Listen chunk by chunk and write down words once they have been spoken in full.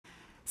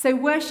So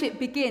worship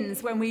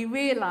begins when we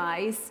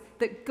realise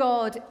that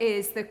God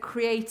is the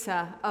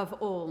creator of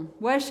all.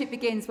 Worship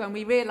begins when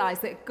we realise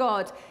that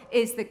God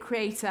is the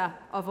creator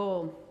of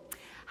all.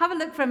 Have a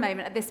look for a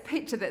moment at this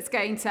picture that's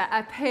going to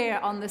appear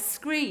on the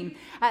screen.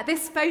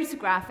 This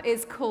photograph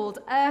is called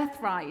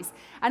Earthrise,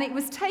 and it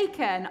was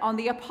taken on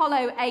the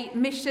Apollo 8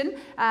 mission,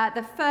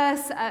 the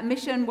first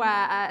mission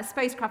where a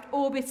spacecraft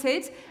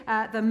orbited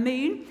the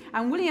moon.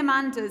 And William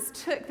Anders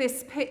took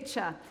this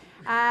picture.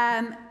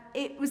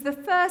 It was the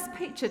first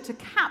picture to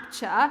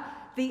capture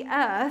the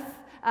Earth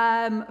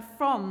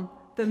from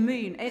the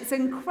moon. It's an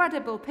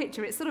incredible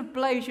picture. It sort of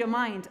blows your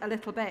mind a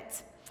little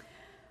bit.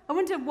 I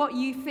wonder what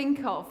you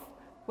think of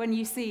when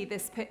you see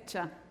this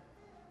picture.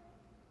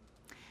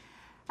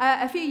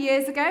 A few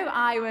years ago,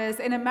 I was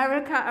in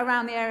America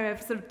around the area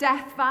of sort of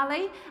Death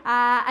Valley.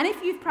 And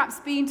if you've perhaps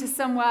been to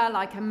somewhere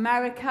like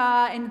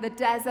America, in the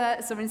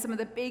deserts, or in some of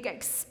the big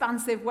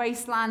expansive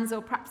wastelands,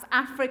 or perhaps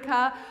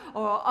Africa,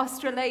 or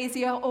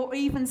Australasia, or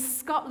even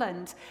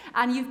Scotland,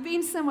 and you've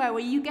been somewhere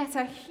where you get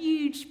a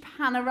huge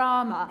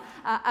panorama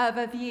of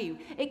a view,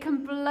 it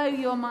can blow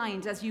your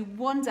mind as you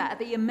wonder at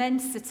the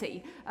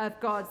immensity of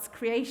God's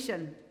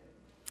creation.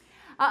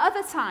 At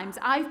other times,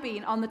 I've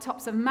been on the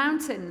tops of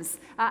mountains,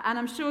 and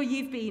I'm sure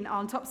you've been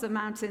on tops of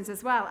mountains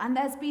as well, and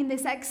there's been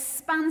this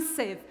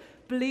expansive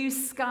blue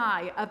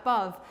sky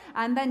above,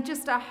 and then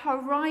just a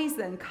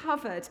horizon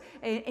covered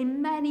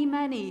in many,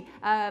 many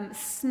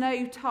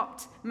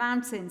snow-topped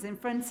mountains in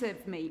front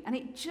of me, and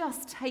it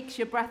just takes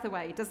your breath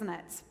away, doesn't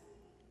it?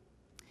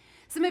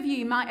 Some of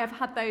you might have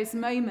had those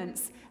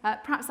moments,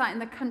 perhaps out in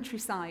the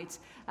countryside,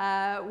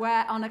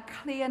 where on a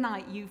clear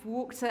night you've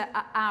walked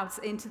out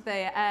into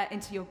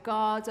your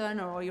garden,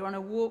 or you're on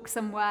a walk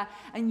somewhere,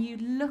 and you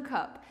look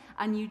up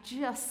and you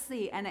just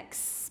see an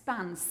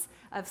expanse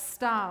of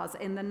stars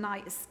in the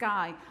night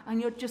sky, and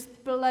you're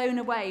just blown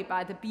away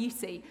by the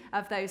beauty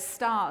of those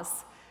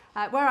stars.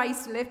 Where I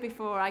used to live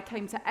before I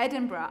came to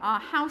Edinburgh, our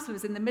house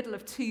was in the middle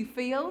of two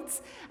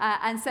fields,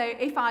 and so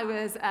if I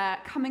was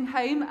coming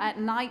home at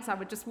night, I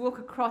would just walk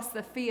across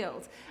the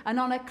field, and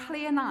on a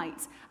clear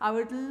night, I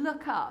would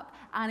look up,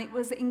 and it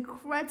was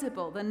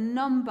incredible, the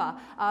number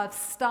of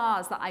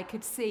stars that I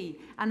could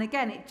see. And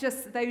again,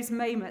 those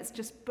moments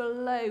just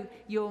blow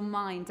your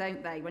mind,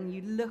 don't they, when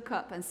you look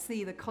up and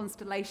see the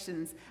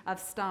constellations of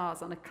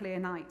stars on a clear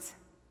night.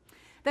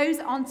 Those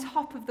on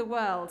top of the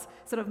world,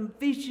 sort of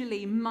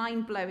visually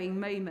mind-blowing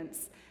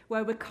moments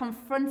where we're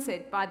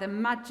confronted by the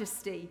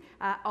majesty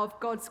of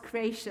God's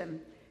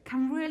creation,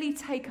 can really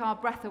take our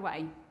breath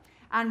away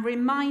and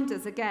remind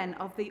us again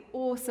of the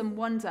awesome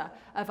wonder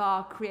of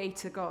our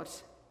Creator God.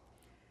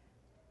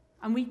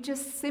 And we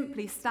just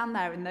simply stand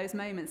there in those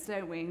moments,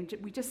 don't we?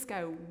 We just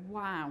go,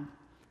 wow,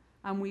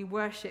 and we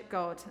worship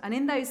God. And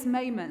in those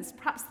moments,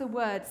 perhaps the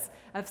words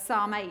of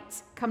Psalm 8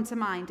 come to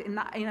mind in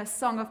a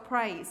song of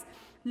praise.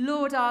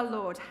 Lord, our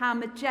Lord, how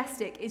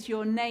majestic is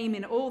your name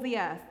in all the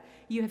earth.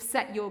 You have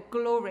set your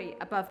glory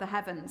above the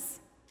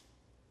heavens.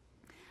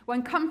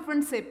 When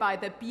confronted by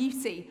the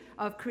beauty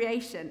of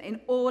creation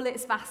in all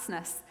its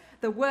vastness,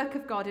 the work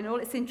of God in all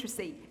its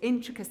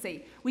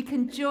intricacy, we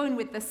can join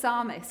with the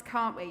psalmist,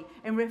 can't we,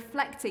 in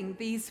reflecting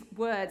these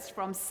words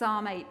from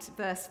Psalm 8,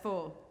 verse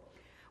 4.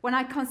 When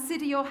I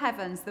consider your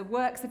heavens, the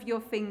works of your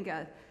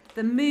finger,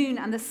 the moon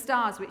and the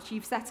stars which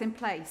you've set in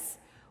place,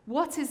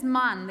 what is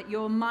man that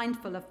you're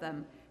mindful of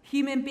them,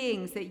 human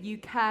beings that you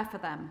care for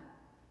them?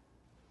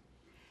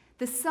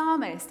 The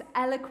psalmist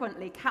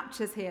eloquently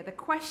captures here the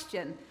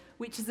question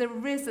which has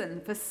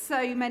arisen for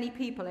so many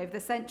people over the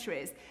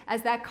centuries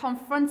as they're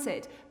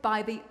confronted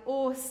by the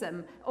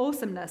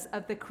awesomeness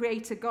of the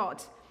Creator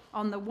God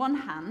on the one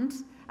hand,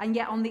 and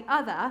yet on the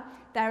other,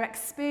 their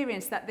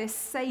experience that this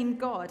same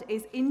God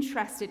is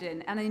interested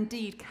in and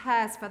indeed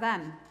cares for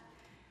them.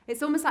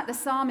 It's almost like the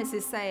psalmist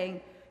is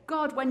saying,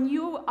 God, when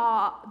you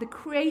are the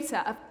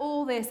creator of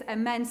all this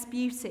immense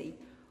beauty,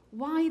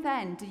 why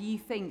then do you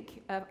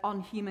think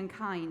on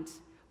humankind?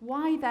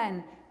 Why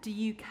then do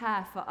you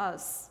care for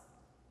us?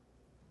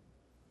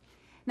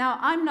 Now,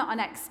 I'm not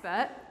an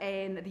expert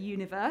in the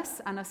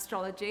universe and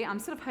astrology. I'm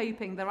sort of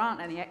hoping there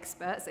aren't any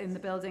experts in the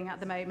building at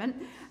the moment.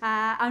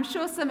 I'm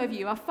sure some of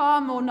you are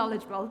far more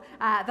knowledgeable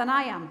than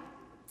I am.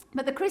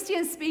 But the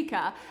Christian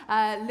speaker,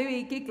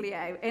 Louis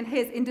Giglio, in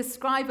his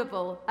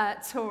indescribable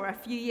tour a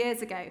few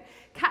years ago,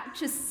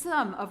 captures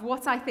some of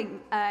what I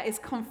think is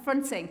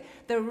confronting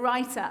the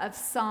writer of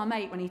Psalm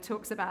 8 when he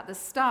talks about the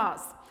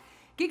stars.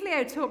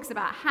 Giglio talks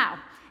about how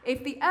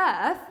if the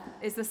earth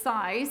is the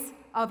size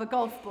of a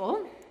golf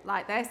ball,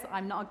 like this,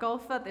 I'm not a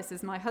golfer, this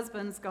is my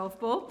husband's golf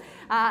ball.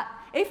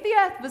 If the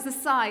earth was the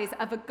size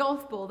of a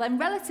golf ball, then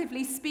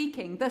relatively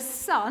speaking, the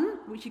sun,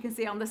 which you can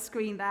see on the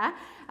screen there,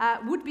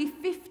 would be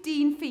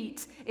 15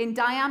 feet in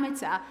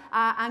diameter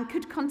and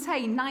could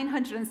contain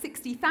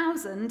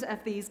 960,000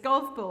 of these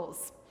golf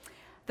balls.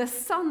 The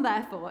sun,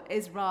 therefore,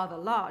 is rather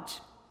large.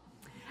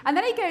 And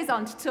then he goes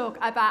on to talk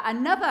about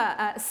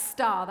another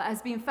star that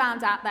has been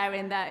found out there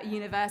in the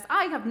universe.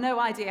 I have no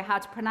idea how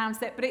to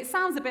pronounce it, but it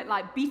sounds a bit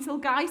like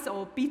Betelgeuse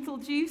or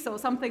Betelgeuse or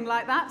something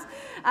like that.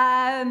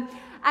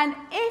 And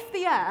if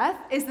the Earth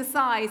is the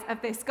size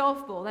of this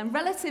golf ball, then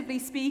relatively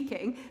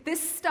speaking,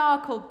 this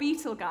star called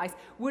Betelgeuse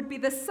would be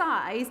the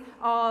size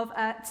of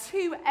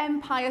 2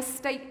 Empire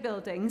State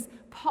Buildings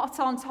put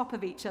on top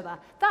of each other.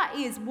 That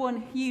is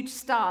one huge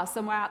star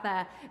somewhere out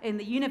there in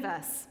the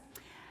universe.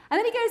 And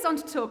then he goes on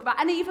to talk about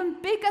an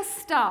even bigger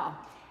star.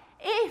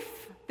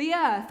 If the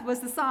Earth was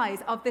the size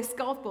of this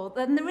golf ball,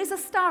 then there is a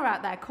star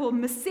out there called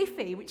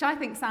Masifi, which I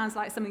think sounds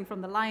like something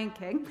from The Lion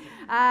King.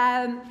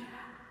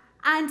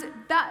 And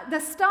the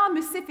star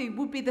Masifi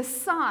would be the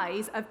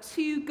size of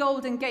 2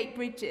 Golden Gate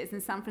bridges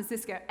in San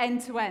Francisco,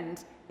 end to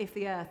end, if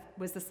the Earth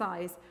was the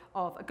size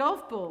of a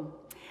golf ball.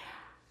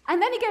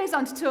 And then he goes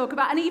on to talk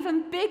about an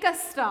even bigger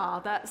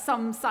star that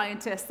some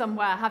scientists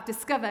somewhere have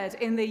discovered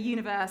in the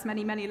universe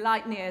many, many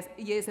light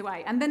years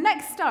away. And the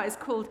next star is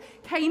called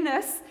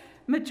Canis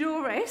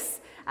Majoris,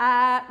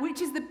 which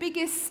is the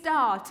biggest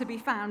star to be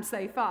found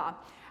so far.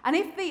 And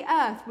if the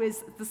Earth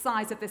was the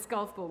size of this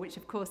golf ball, which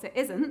of course it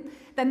isn't,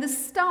 then the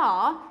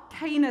star,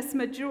 Canis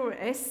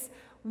Majoris,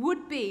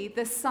 would be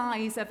the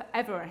size of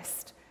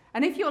Everest.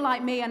 And if you're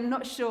like me and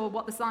not sure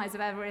what the size of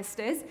Everest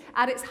is,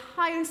 at its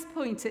highest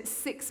point, it's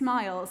 6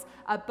 miles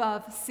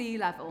above sea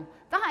level.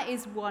 That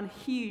is one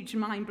huge,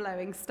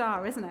 mind-blowing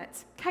star, isn't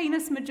it?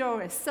 Canis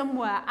Majoris,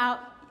 somewhere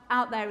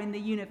out there in the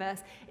universe,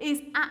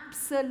 is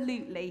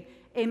absolutely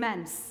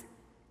immense.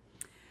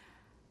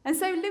 And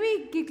so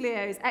Louis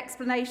Giglio's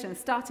explanation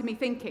started me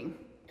thinking,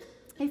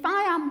 if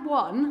I am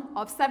one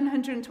of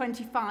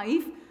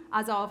 725,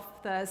 as of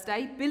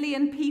Thursday,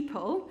 billion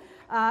people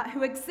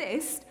who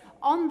exist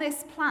on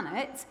this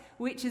planet,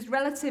 which is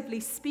relatively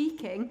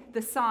speaking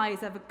the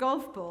size of a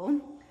golf ball,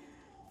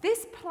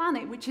 this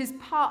planet, which is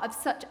part of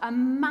such a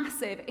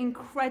massive,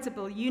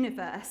 incredible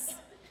universe,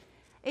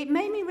 it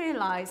made me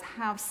realize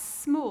how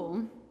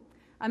small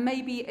and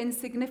maybe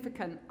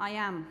insignificant I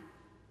am.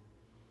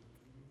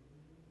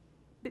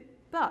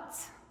 But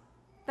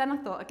then I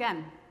thought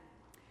again,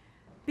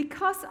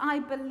 because I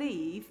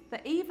believe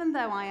that even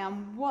though I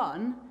am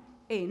one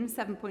in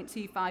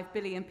 7.25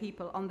 billion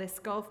people on this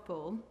golf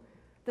ball,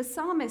 the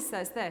psalmist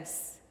says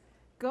this: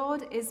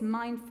 God is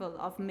mindful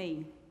of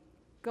me.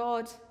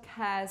 God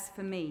cares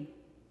for me.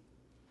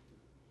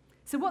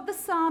 So what the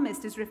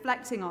psalmist is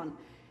reflecting on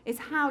is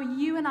how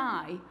you and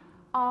I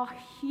are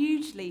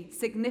hugely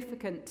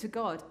significant to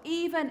God,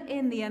 even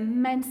in the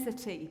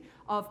immensity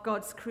of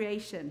God's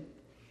creation.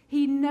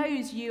 He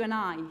knows you and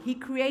I. He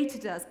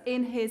created us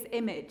in his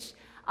image.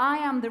 I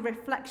am the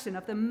reflection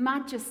of the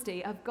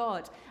majesty of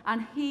God,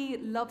 and he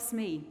loves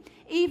me.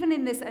 Even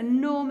in this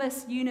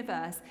enormous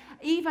universe,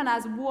 even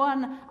as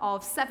one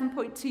of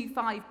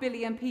 7.25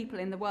 billion people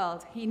in the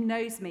world, he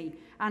knows me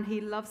and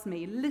he loves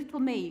me, little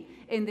me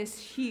in this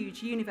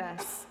huge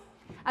universe.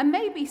 And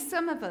maybe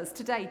some of us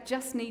today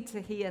just need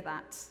to hear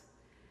that,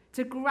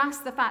 to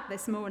grasp the fact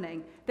this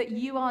morning that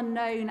you are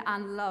known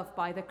and loved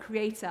by the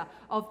creator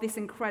of this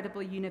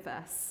incredible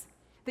universe,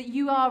 that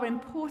you are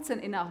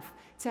important enough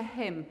to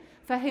him,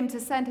 for him to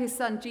send his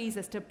son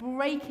Jesus to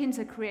break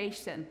into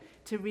creation,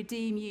 to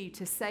redeem you,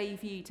 to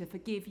save you, to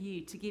forgive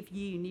you, to give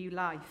you new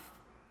life.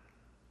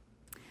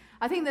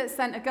 I think that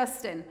St.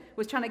 Augustine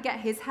was trying to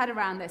get his head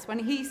around this when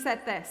he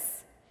said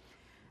this: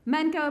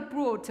 men go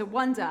abroad to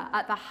wonder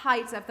at the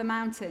height of the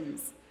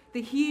mountains,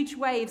 the huge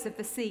waves of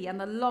the sea and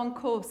the long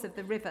course of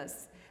the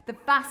rivers, the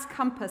vast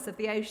compass of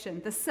the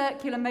ocean, the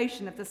circular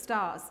motion of the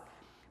stars,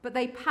 but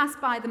they pass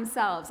by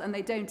themselves and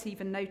they don't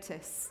even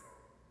notice.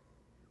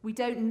 We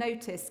don't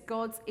notice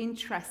God's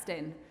interest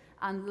in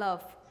and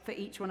love for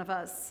each one of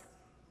us.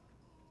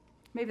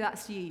 Maybe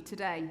that's you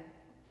today.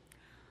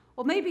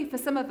 Or maybe for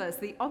some of us,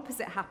 the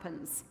opposite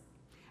happens.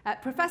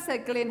 Professor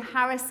Glyn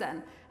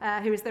Harrison,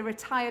 who is the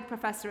retired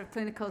professor of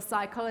clinical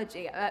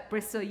psychology at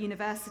Bristol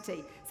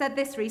University, said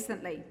this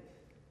recently: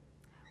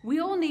 we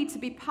all need to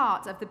be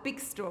part of the big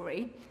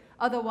story,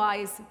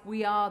 otherwise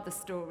we are the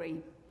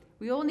story.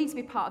 We all need to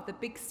be part of the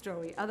big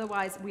story,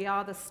 otherwise we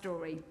are the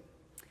story.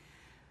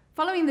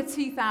 Following the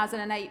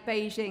 2008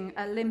 Beijing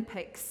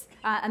Olympics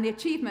and the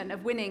achievement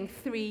of winning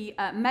 3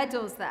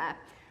 medals there,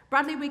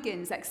 Bradley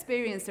Wiggins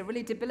experienced a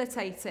really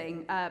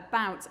debilitating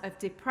bout of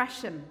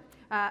depression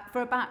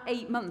for about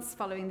 8 months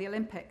following the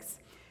Olympics.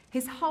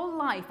 His whole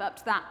life up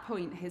to that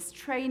point, his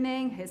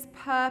training, his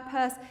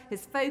purpose,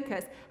 his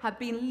focus had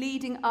been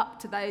leading up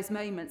to those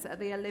moments at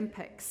the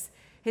Olympics.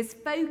 His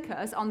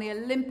focus on the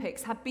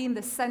Olympics had been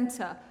the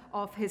center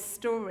of his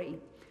story.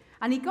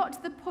 And he got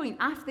to the point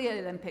after the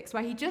Olympics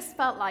where he just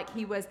felt like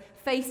he was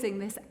facing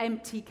this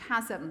empty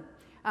chasm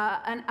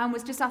and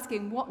was just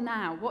asking, what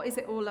now? What is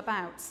it all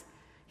about?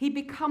 He'd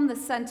become the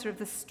center of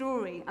the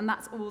story, and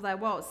that's all there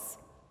was.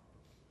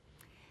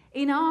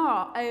 In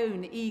our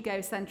own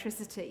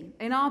egocentricity,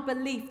 in our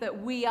belief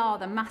that we are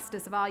the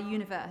masters of our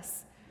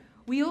universe,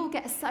 we all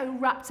get so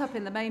wrapped up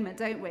in the moment,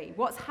 don't we?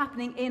 What's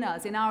happening in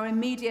us, in our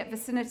immediate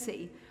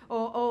vicinity,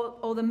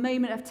 or the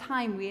moment of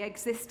time we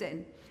exist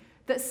in,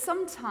 that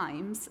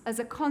sometimes, as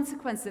a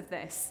consequence of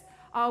this,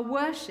 our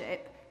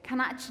worship can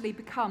actually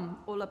become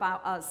all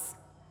about us.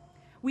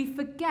 We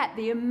forget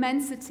the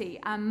immensity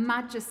and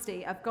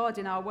majesty of God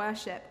in our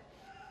worship.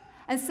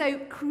 And so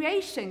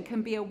creation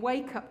can be a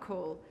wake-up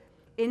call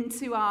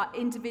into our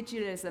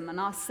individualism and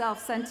our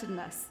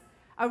self-centeredness,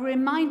 a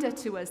reminder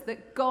to us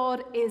that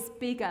God is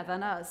bigger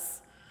than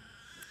us,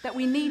 that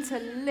we need to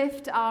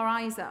lift our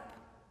eyes up,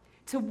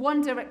 to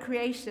wonder at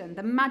creation,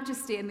 the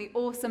majesty and the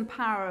awesome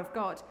power of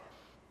God.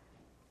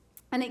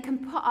 And it can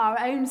put our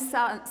own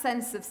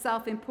sense of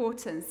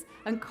self-importance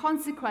and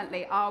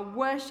consequently our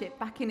worship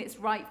back in its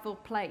rightful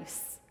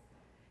place.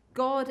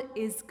 God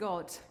is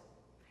God.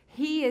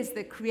 He is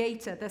the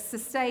creator, the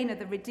sustainer,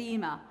 the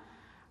redeemer,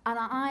 and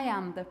I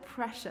am the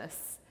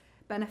precious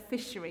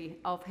beneficiary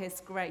of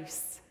his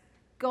grace.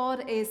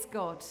 God is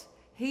God.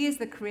 He is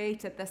the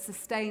creator, the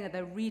sustainer,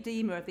 the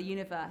redeemer of the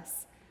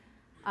universe,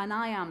 and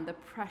I am the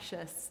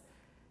precious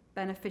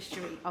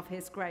beneficiary of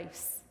his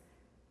grace.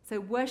 So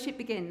worship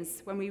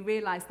begins when we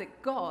realize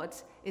that God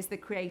is the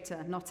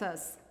creator, not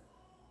us.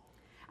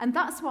 And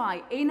that's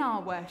why in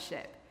our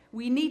worship,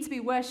 we need to be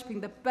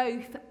worshipping the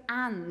both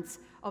and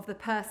of the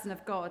person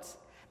of God.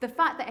 The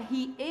fact that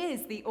he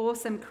is the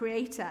awesome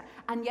creator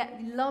and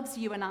yet loves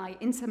you and I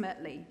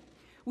intimately.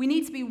 We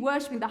need to be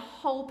worshipping the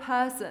whole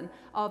person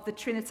of the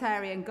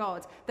Trinitarian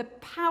God, the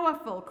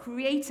powerful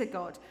creator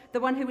God, the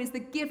one who is the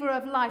giver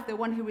of life, the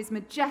one who is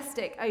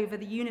majestic over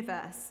the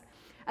universe,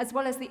 as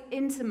well as the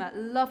intimate,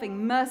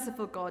 loving,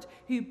 merciful God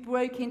who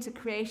broke into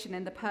creation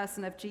in the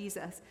person of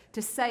Jesus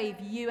to save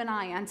you and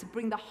I and to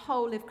bring the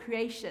whole of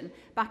creation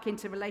back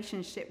into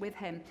relationship with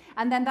him.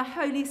 And then the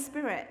Holy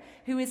Spirit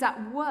who is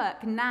at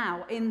work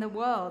now in the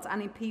world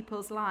and in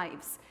people's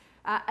lives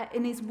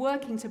and is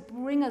working to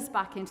bring us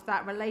back into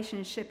that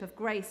relationship of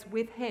grace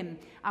with him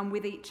and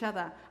with each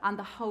other and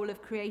the whole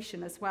of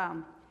creation as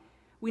well.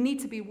 We need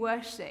to be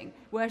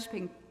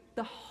worshipping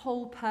the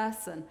whole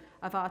person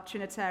of our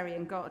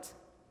Trinitarian God.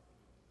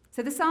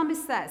 So the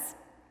psalmist says,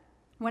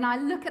 "When I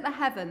look at the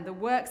heaven, the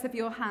works of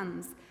your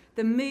hands,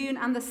 the moon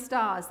and the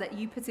stars that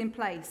you put in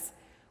place,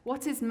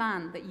 what is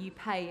man that you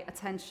pay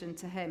attention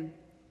to him?"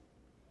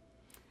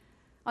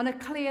 On a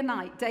clear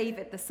night,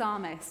 David, the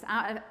psalmist,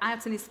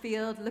 out in his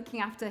field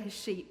looking after his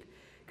sheep,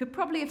 could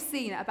probably have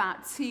seen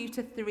about 2,000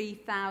 to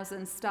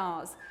 3,000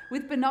 stars.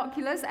 With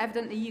binoculars,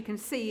 evidently you can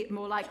see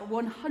more like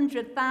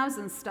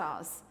 100,000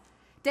 stars.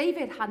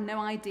 David had no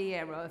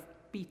idea of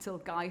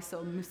Betelgeuse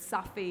or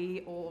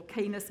Musafi or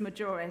Canis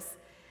Majoris,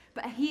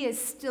 but he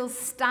is still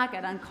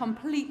staggered and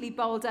completely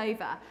bowled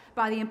over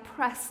by the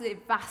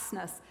impressive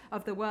vastness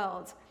of the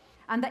world.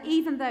 And that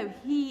even though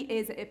he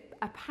is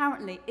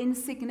apparently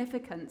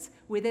insignificant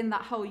within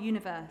that whole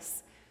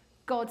universe,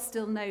 God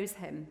still knows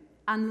him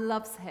and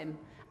loves him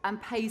and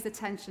pays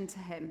attention to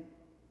him.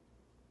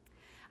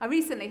 I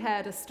recently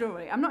heard a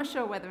story. I'm not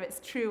sure whether it's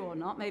true or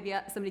not. Maybe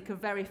somebody could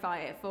verify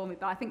it for me,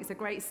 but I think it's a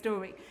great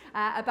story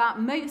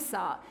about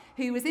Mozart,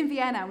 who was in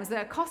Vienna and was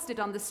accosted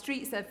on the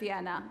streets of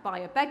Vienna by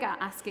a beggar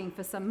asking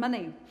for some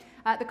money.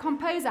 The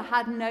composer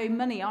had no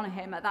money on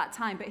him at that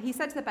time, but he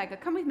said to the beggar,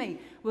 "Come with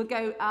me, we'll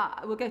go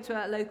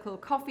to a local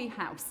coffee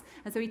house."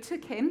 And so he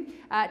took him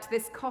to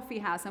this coffee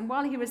house, and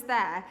while he was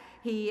there,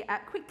 he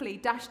quickly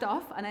dashed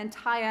off an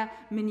entire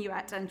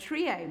minuet and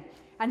trio.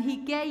 And he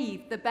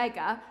gave the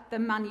beggar the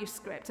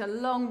manuscript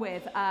along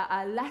with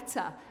a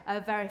letter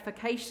of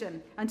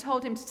verification and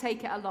told him to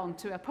take it along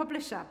to a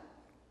publisher.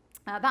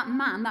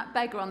 That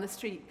beggar on the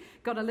street,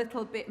 got a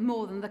little bit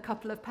more than the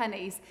couple of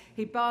pennies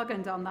he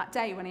bargained on that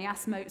day when he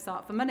asked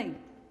Mozart for money.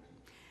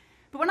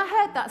 But when I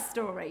heard that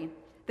story,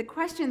 the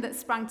question that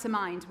sprang to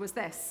mind was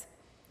this: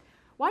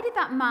 why did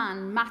that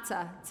man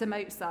matter to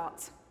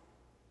Mozart?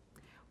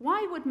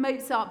 Why would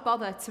Mozart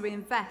bother to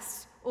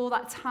invest all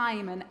that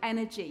time and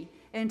energy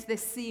into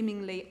this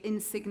seemingly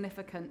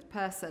insignificant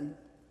person?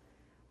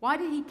 Why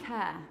did he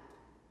care?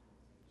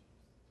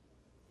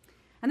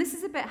 And this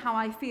is a bit how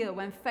I feel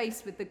when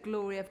faced with the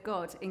glory of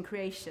God in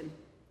creation.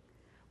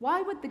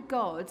 Why would the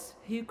God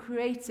who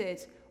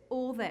created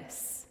all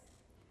this,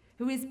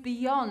 who is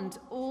beyond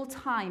all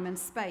time and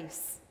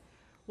space,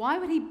 why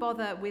would he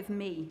bother with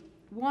me,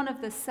 one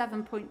of the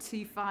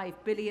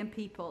 7.25 billion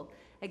people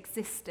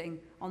existing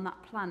on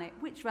that planet,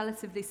 which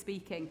relatively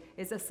speaking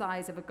is the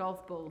size of a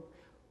golf ball?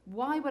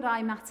 Why would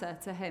I matter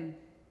to him?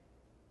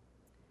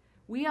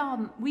 We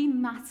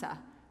matter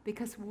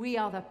because we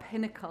are the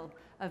pinnacle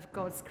of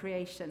God's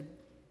creation,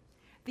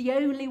 the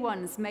only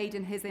ones made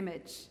in his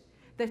image,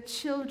 the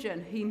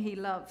children whom he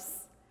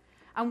loves.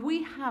 And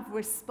we have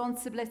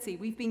responsibility,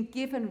 we've been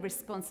given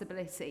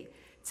responsibility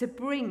to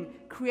bring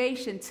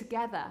creation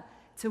together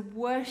to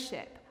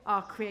worship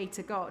our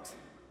creator God.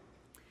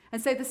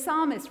 And so the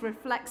psalmist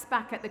reflects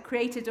back at the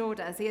created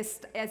order as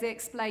he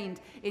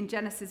explained in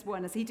Genesis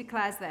 1, as he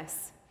declares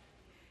this: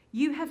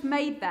 "You have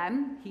made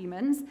them,"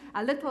 humans,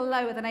 "a little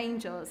lower than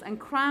angels and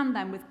crowned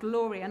them with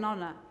glory and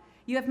honor.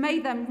 You have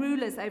made them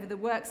rulers over the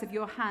works of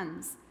your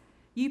hands.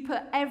 You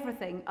put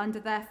everything under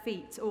their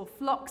feet, all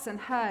flocks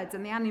and herds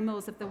and the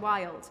animals of the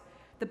wild,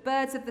 the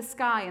birds of the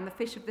sky and the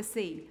fish of the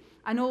sea,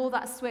 and all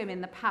that swim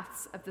in the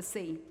paths of the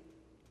sea."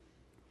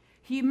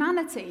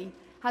 Humanity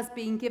has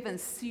been given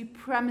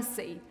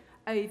supremacy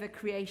over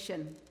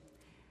creation.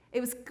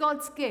 It was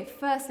God's gift,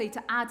 firstly,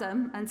 to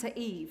Adam and to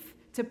Eve,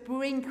 to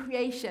bring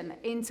creation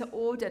into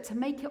order, to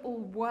make it all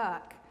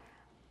work.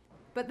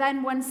 But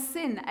then when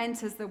sin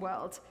enters the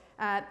world,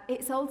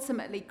 it's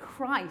ultimately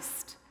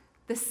Christ,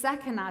 the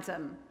second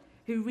Adam,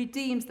 who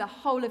redeems the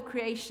whole of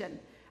creation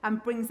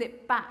and brings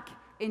it back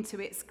into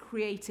its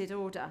created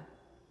order.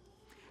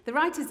 The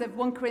writers of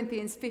 1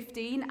 Corinthians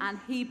 15 and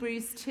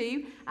Hebrews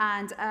 2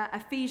 and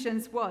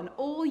Ephesians 1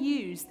 all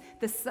use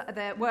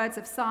the words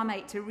of Psalm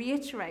 8 to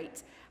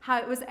reiterate how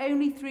it was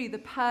only through the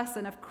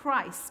person of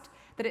Christ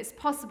that it's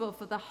possible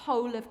for the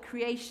whole of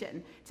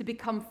creation to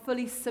become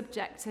fully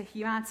subject to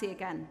humanity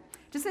again.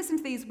 Just listen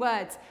to these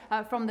words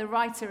from the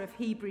writer of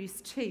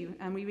Hebrews 2,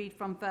 and we read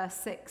from verse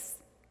 6.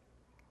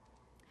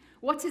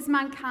 What is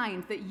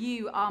mankind that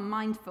you are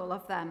mindful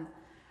of them?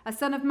 A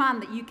son of man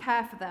that you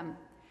care for them?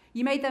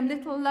 You made them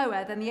little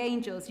lower than the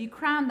angels. You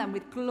crowned them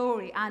with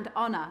glory and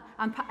honor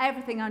and put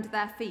everything under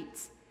their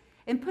feet.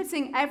 In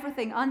putting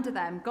everything under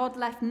them, God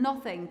left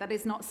nothing that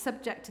is not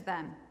subject to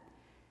them.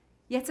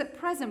 Yet at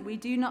present we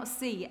do not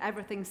see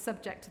everything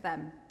subject to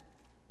them,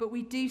 but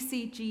we do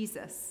see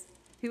Jesus,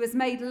 who was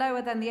made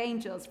lower than the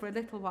angels for a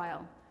little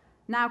while,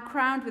 now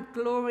crowned with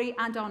glory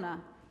and honor,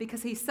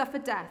 because he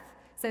suffered death,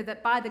 so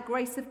that by the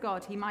grace of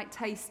God he might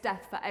taste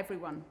death for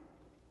everyone.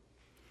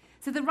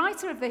 So the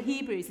writer of the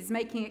Hebrews is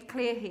making it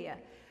clear here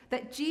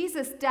that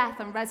Jesus' death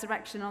and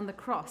resurrection on the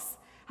cross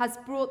has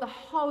brought the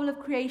whole of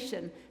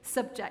creation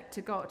subject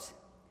to God.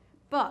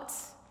 But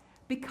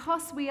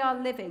because we are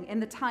living in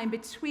the time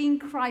between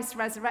Christ's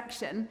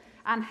resurrection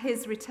and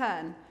his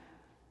return,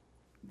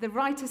 the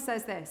writer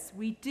says this: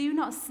 we do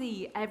not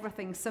see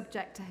everything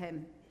subject to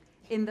him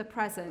in the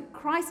present.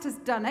 Christ has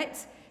done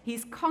it.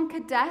 He's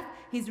conquered death.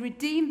 He's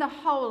redeemed the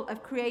whole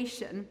of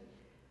creation.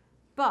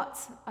 But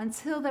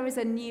until there is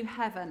a new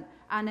heaven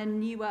and a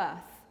new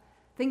earth,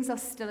 things are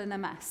still in a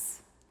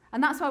mess.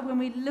 And that's why when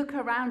we look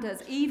around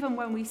us, even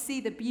when we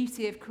see the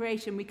beauty of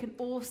creation, we can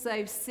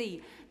also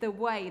see the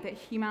way that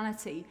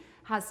humanity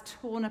has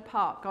torn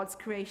apart God's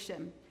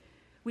creation.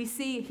 We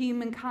see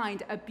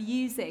humankind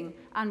abusing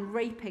and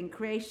raping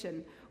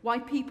creation, why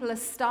people are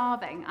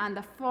starving and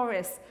the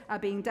forests are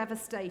being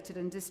devastated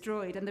and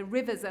destroyed and the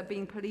rivers are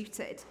being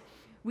polluted.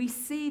 We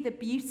see the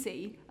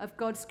beauty of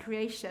God's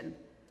creation,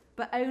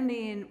 but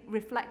only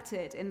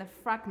reflected in the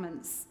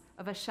fragments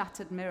of a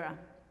shattered mirror.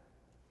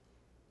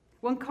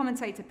 One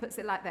commentator puts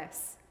it like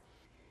this: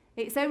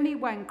 it's only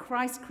when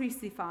Christ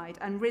crucified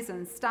and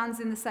risen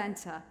stands in the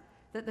center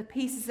that the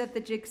pieces of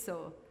the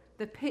jigsaw,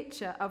 the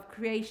picture of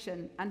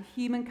creation and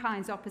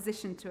humankind's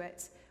opposition to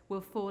it,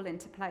 will fall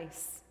into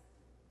place.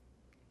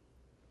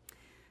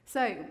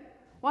 So,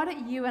 why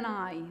don't you and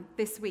I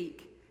this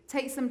week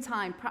take some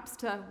time perhaps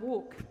to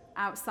walk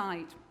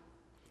outside,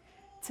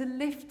 to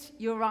lift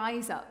your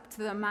eyes up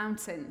to the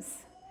mountains,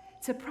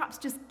 to perhaps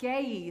just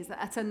gaze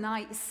at a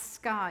night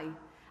sky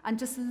and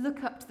just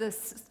look up to the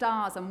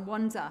stars and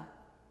wonder.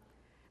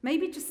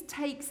 Maybe just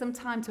take some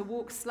time to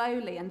walk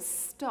slowly and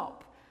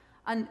stop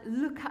and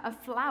look at a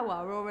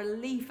flower or a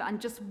leaf and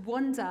just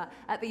wonder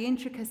at the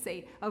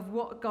intricacy of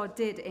what God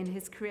did in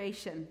his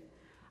creation,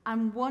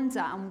 and wonder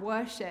and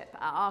worship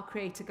at our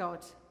Creator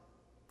God.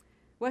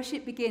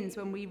 Worship begins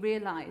when we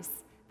realize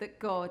that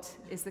God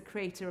is the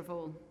creator of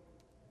all.